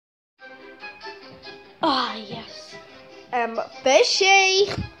Ah, yes. Fishy,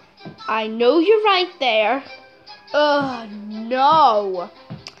 I know you're right there. No.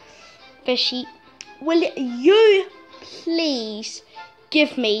 Fishy, will you please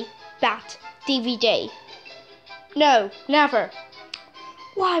give me that DVD? No, never.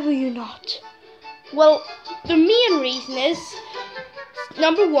 Why will you not? Well, the main reason is,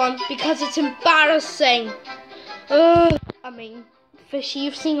 number one, because it's embarrassing. Fishy,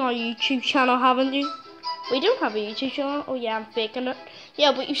 you've seen our YouTube channel, haven't you? We don't have a YouTube channel. Oh yeah, I'm faking it.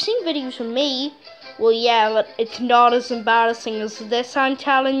 Yeah, but you've seen videos from me. Well, yeah, but it's not as embarrassing as this, I'm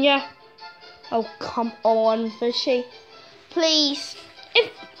telling you. Oh, come on, Fishy. Please,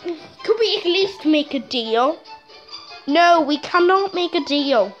 could we at least make a deal? No, we cannot make a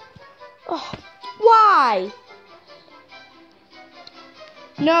deal. Oh, why?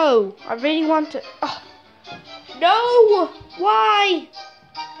 No, I really want to. Oh, no, why?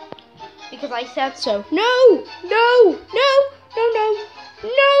 Because I said so. No, no, no, no, no, no,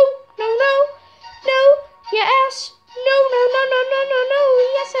 no, no, no, yes, no, no, no, no, no, no, no,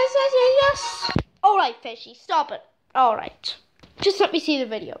 yes, yes, yes, yes, yes. All right, Fishy, stop it. All right, just let me see the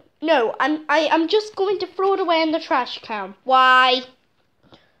video. No, I'm just going to throw it away in the trash can. Why?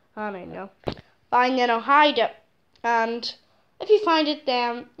 I don't know. I'm gonna hide it, and if you find it,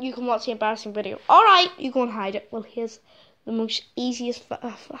 then you can watch the embarrassing video. All right, you go and hide it. Well, here's the most easiest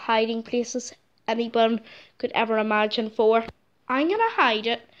hiding places anyone could ever imagine for. I'm gonna hide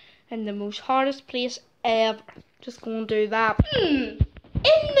it in the most hardest place ever. Just go and do that. In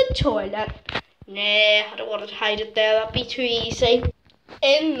the toilet. Nah, I don't want to hide it there. That'd be too easy.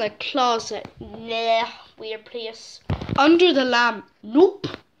 In the closet. Nah, weird place. Under the lamp. Nope.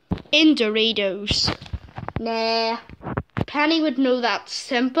 In Doritos. Nah. Penny would know that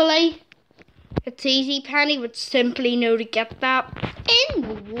simply. It's easy. Penny would simply know to get that. In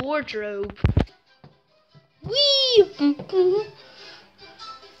the wardrobe. Wee!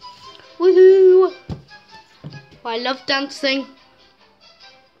 Woohoo! I love dancing.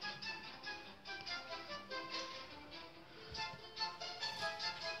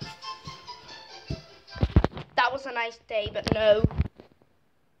 That was a nice day, but no.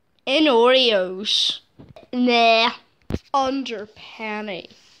 In Oreos. Nah. Under Penny.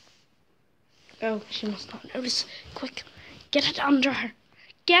 Oh, she must not notice. Quick, get it under her.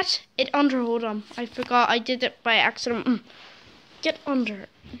 Get it under. Hold on. I forgot. I did it by accident. Get under her.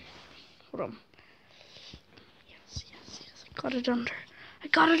 Hold on. Yes, yes, yes. I got it under. I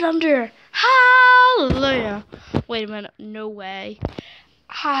got it under. Hallelujah. Wait a minute. No way.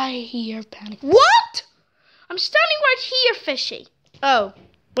 I hear Penny. What? I'm standing right here, Fishy. Oh,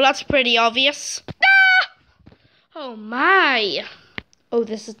 well, that's pretty obvious. Ah! Oh, my. Oh,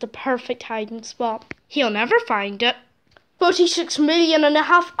 this is the perfect hiding spot. He'll never find it. 46.5 million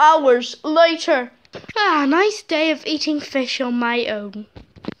hours later. Ah, nice day of eating fish on my own.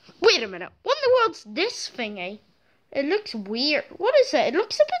 Wait a minute. What in the world's this thingy? It looks weird. What is it? It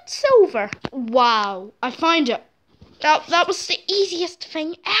looks a bit silver. Wow, I find it. That was the easiest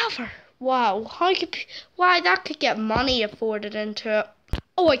thing ever. Wow, why that could get money afforded into it.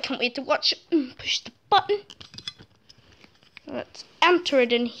 Oh, I can't wait to watch it. Push the button. Let's enter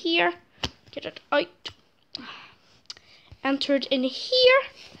it in here. Get it out. Enter it in here.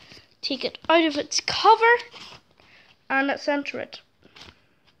 Take it out of its cover. And let's enter it.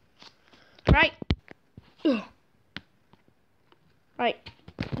 Right. Ugh. Right.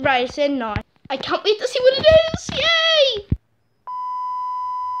 Right, it's in now. I can't wait to see what it is. Yay!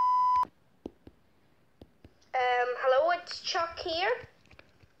 Hello, it's Chuck here.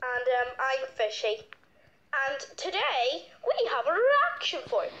 And I'm Fishy. And today, we have a reaction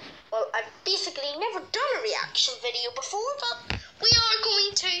for you. Well, I've basically never done a reaction video before, but we are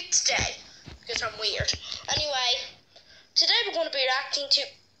going to today. Because I'm weird. Anyway, today we're going to be reacting to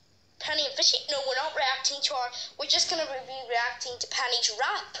Penny and Fishy. No, we're not reacting to we're just going to be reacting to Penny's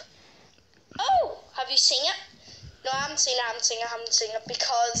rap. Oh, have you seen it? No, I haven't seen it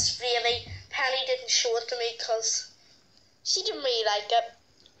because, really, Penny didn't show it to me because she didn't really like it.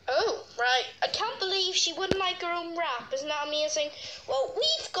 Oh, right. I can't believe she wouldn't like her own rap. Isn't that amazing? Well,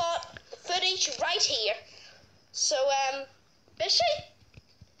 we've got footage right here. So, Fishy?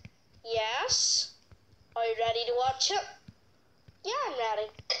 Yes? Are you ready to watch it? Yeah, I'm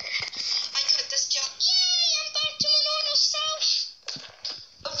ready. I cut this job. Yay, I'm back to my normal self.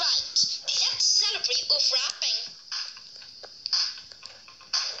 Right, let's celebrate with rapping.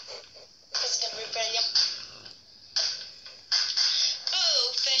 This is going to be brilliant.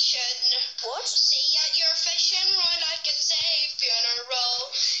 What? See that you're fishing right like it's a funeral.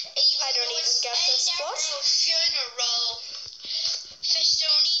 I don't even get this. What? Funeral. Fish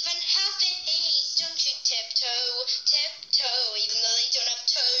don't even have it. Don't you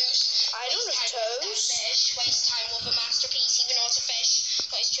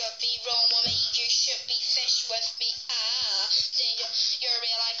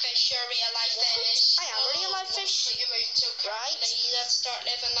you're a real life fish. I am a real life fish. You're moving so quickly. Right. Let's start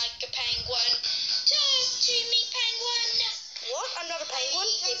living like a penguin. Talk to me, penguin. What? I'm not a penguin.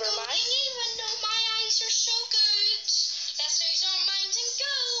 Neither am I. Even though my eyes are so good. Let's lose our minds and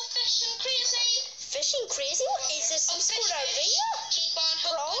go fishing crazy. Fishing crazy? What is this? Some sort of arena? Keep on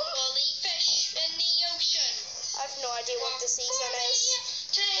hoping we'll eat fish in the ocean. I have no idea what the season is.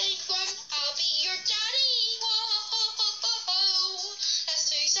 Take one, I'll be your daddy. Whoa. Let's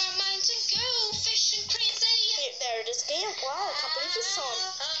lose our minds and go fishing crazy. There it is again. Wow, I can't believe it's on.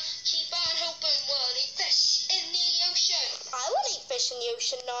 Keep on hoping we'll eat fish in the ocean. I will eat fish in the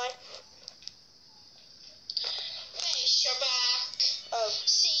ocean now. Fish are back. Oh,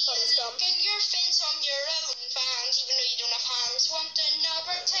 See you licking your fins on your own fans, even though you don't have hands. Want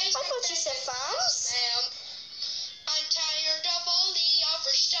another taste? I thought you said fans. I'm tired of all the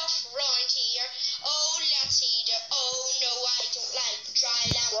other stuff round here. Oh, let's eat it. Oh, no, I don't like dry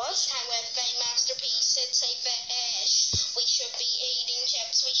land. What? Time with a masterpiece, it's a fish. We should be eating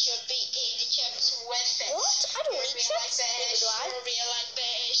chips. We should be eating chips with fish. What? I don't You're eat real chips. life fish. Neither do I. You're a real life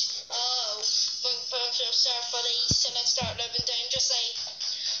fish. Oh, boom, surfily. So let's start living dangerously.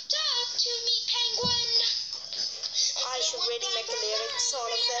 Talk to me, penguin. I should really make a lyrics song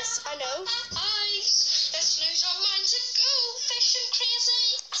of this. I know. Let's lose our minds and go fishing crazy.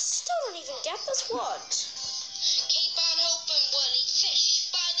 I still don't even get this. What? Keep on hoping we'll eat fish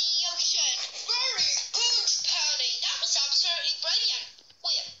by the ocean. Very good, Penny. That was absolutely brilliant.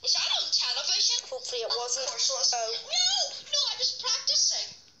 Wait, was that on television? Hopefully it wasn't. Of course it was. Oh. No, I was practicing.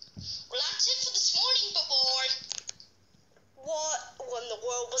 Well, that's it for this morning, boy. What in the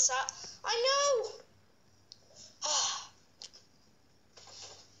world was that? I know.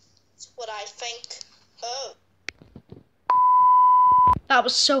 It's what I think. Oh. That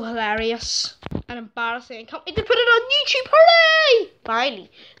was so hilarious and embarrassing. I can't wait to put it on YouTube. Hooray!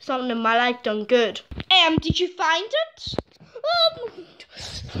 Finally, something in my life done good. Did you find it?